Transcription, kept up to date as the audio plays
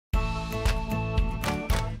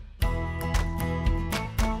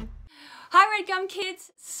Hi Redgum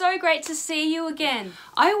kids, so great to see you again.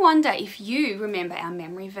 I wonder if you remember our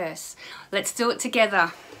memory verse. Let's do it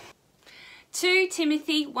together. 2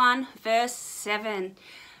 Timothy 1 verse 7.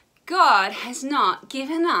 God has not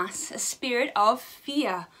given us a spirit of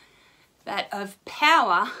fear, but of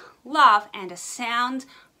power, love and a sound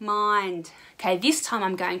mind. Okay, this time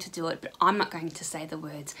I'm going to do it, but I'm not going to say the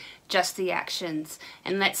words, just the actions.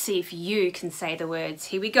 And let's see if you can say the words.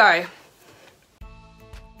 Here we go.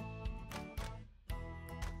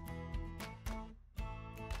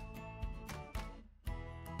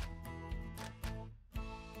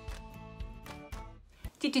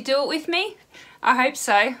 Did you do it with me? I hope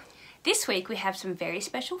so. This week we have some very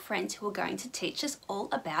special friends who are going to teach us all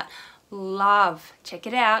about love. Check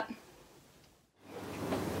it out.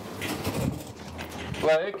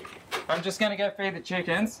 Luke, I'm just going to go feed the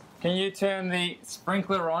chickens. Can you turn the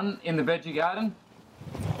sprinkler on in the veggie garden?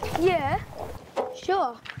 Yeah,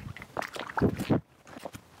 sure.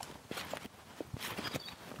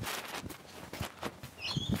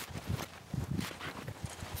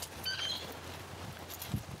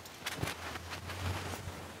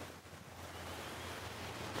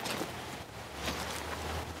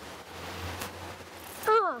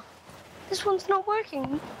 Ah, this one's not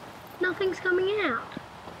working. Nothing's coming out.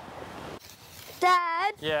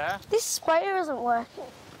 Dad? Yeah? This sprayer isn't working.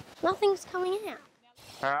 Nothing's coming out.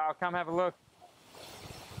 Alright, I'll come have a look.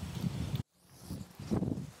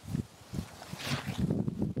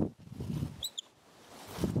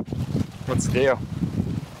 What's the deal?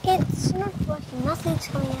 It's not working. Nothing's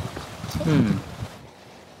coming out.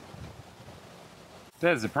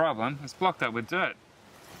 There's the problem. It's blocked up with dirt.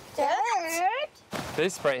 Dirt?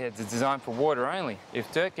 These spray heads are designed for water only.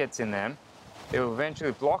 If dirt gets in them, it will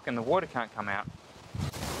eventually block and the water can't come out.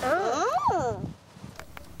 Oh.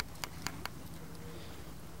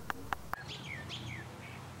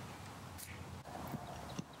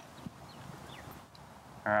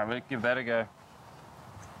 Alright, Luke, give that a go.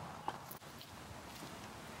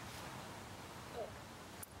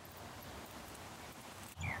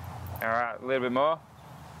 Alright, a little bit more.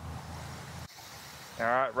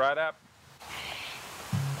 Alright, right up.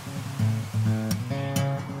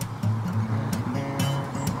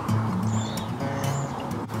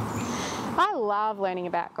 I love learning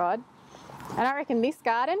about God, and I reckon this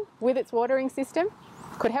garden, with its watering system,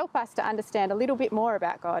 could help us to understand a little bit more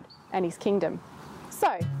about God and His kingdom.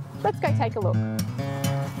 So, let's go take a look.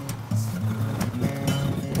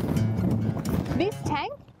 This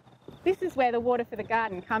tank, this is where the water for the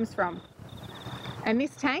garden comes from. And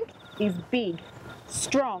this tank is big,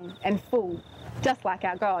 strong and full, just like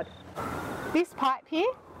our God. This pipe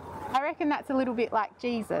here, I reckon that's a little bit like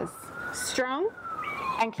Jesus, strong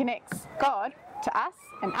and connects God to us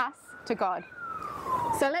and us to God.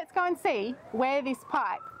 So let's go and see where this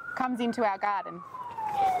pipe comes into our garden.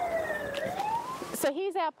 So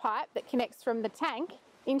here's our pipe that connects from the tank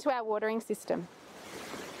into our watering system.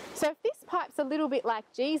 So if this pipe's a little bit like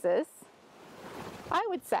Jesus, I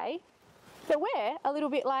would say that we're a little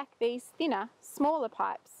bit like these thinner, smaller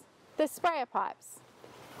pipes, the sprayer pipes.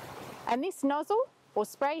 And this nozzle or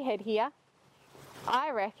spray head here,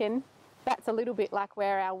 I reckon that's a little bit like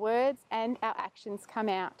where our words and our actions come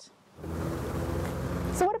out.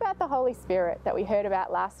 So what about the Holy Spirit that we heard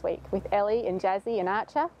about last week with Ellie and Jazzy and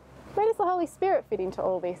Archer? Where does the Holy Spirit fit into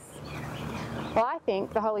all this? Well, I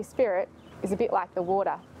think the Holy Spirit is a bit like the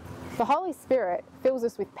water. The Holy Spirit fills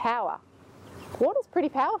us with power. Water's pretty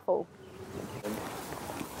powerful.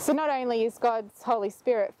 So not only is God's Holy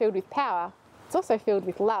Spirit filled with power, it's also filled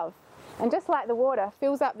with love. And just like the water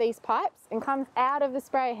fills up these pipes and comes out of the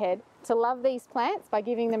sprayer head to love these plants by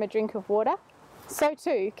giving them a drink of water, so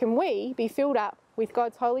too can we be filled up with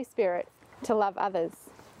God's Holy Spirit to love others.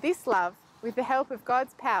 This love, with the help of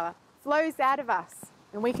God's power, flows out of us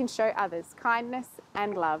and we can show others kindness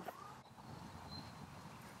and love.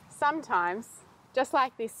 Sometimes, just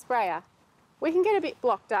like this sprayer, we can get a bit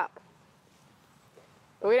blocked up.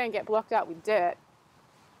 But we don't get blocked up with dirt,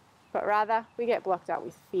 but rather we get blocked up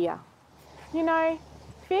with fear. You know,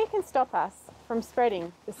 fear can stop us from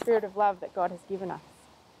spreading the spirit of love that God has given us.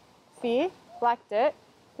 Fear, like dirt,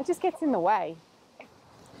 it just gets in the way.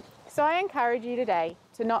 So I encourage you today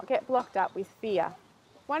to not get blocked up with fear.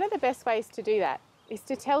 One of the best ways to do that is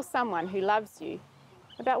to tell someone who loves you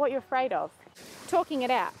about what you're afraid of. Talking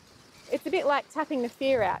it out. It's a bit like tapping the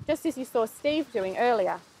fear out, just as you saw Steve doing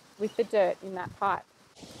earlier with the dirt in that pipe.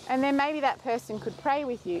 And then maybe that person could pray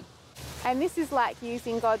with you. And this is like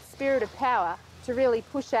using God's spirit of power to really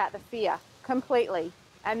push out the fear completely.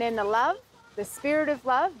 And then the love, the spirit of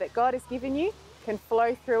love that God has given you can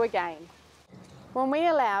flow through again. When we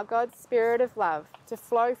allow God's Spirit of love to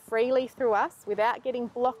flow freely through us without getting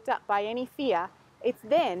blocked up by any fear, it's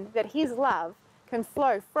then that His love can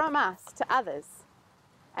flow from us to others.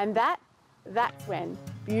 And that's when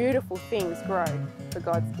beautiful things grow for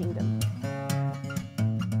God's kingdom.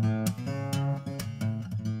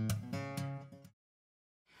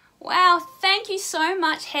 Wow, thank you so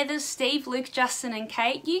much, Heather, Steve, Luke, Justin and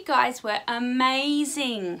Kate. You guys were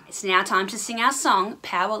amazing. It's now time to sing our song,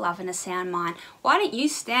 Power, Love and a Sound Mind. Why don't you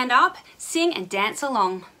stand up, sing and dance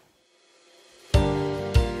along?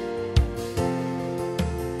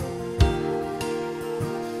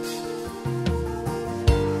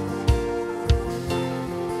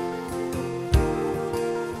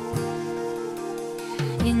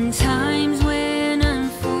 In times when I'm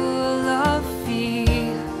full of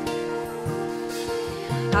fear,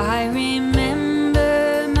 I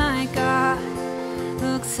remember my God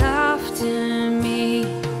looks after me.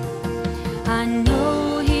 I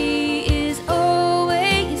know He is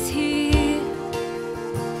always here.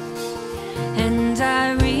 And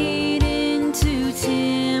I read into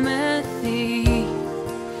Timothy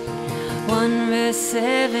 1 verse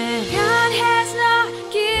 7. God has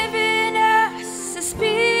not given us a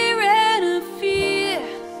spirit of fear,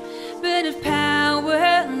 but of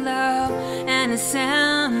power, love, and a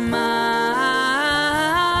sound mind.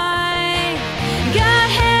 God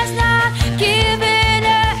has not given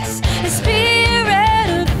us a spirit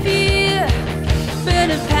of fear, but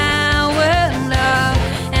of power, love,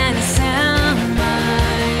 and a sound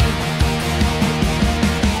mind.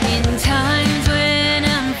 In times when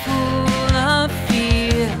I'm full of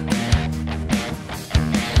fear,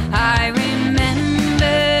 I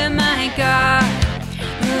remember my God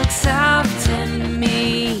looks after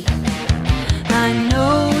me. I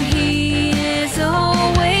know He is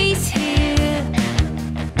always here.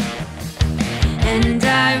 And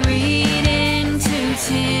I read into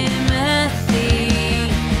Timothy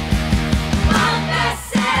 1 verse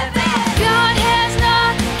 7. God has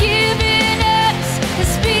not given us a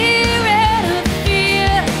spirit of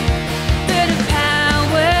fear, but of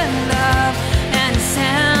power, love, and a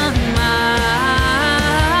sound mind.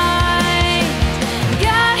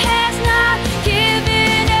 God has not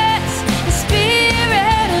given us a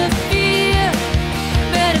spirit of fear,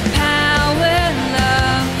 but of power,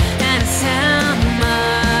 love, and a sound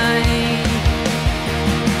mind.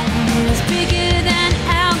 Who's bigger than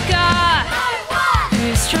our God?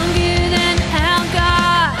 Who's stronger than our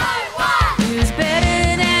God? Who's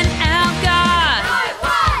better than our God?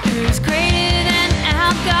 Who's greater than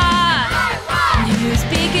our God? Who's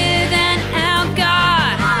bigger than our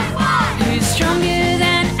God? Who's stronger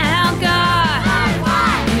than our God?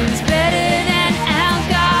 Who's better than our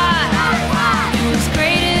God? Who's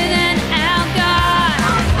greater than our God?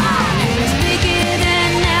 Who's bigger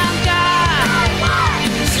than our God?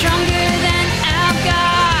 Who's stronger than our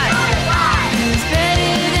God? Who's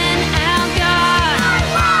better than our God?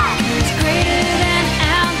 Who's greater than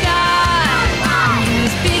our God?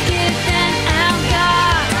 Who's bigger than our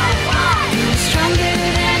God? Who's stronger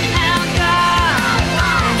than our God?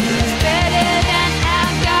 Who's better than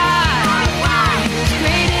our God? Who's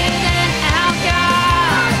greater than our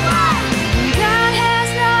God? God has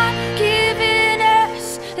not given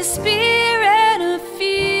us a spirit of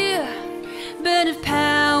fear, but of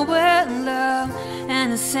power, love,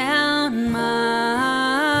 and a sound mind.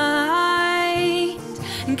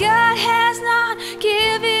 God has not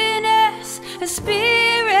given us a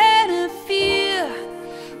spirit of fear,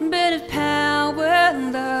 but of power,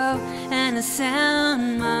 love, and a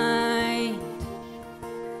sound mind.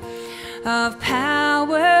 Of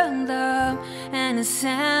power, love, and a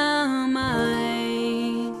sound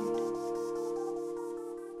mind.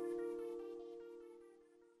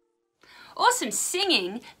 Awesome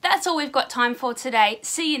singing. That's all we've got time for today.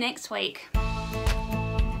 See you next week.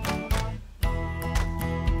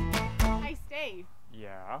 Hey Steve,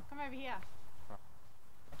 Yeah. come over here.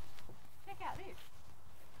 Check out this.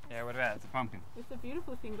 Yeah, what about it? It's a pumpkin. It's a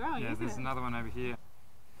beautiful thing growing, Yeah, isn't there's it? another one over here.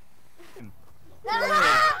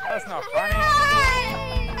 That's not funny.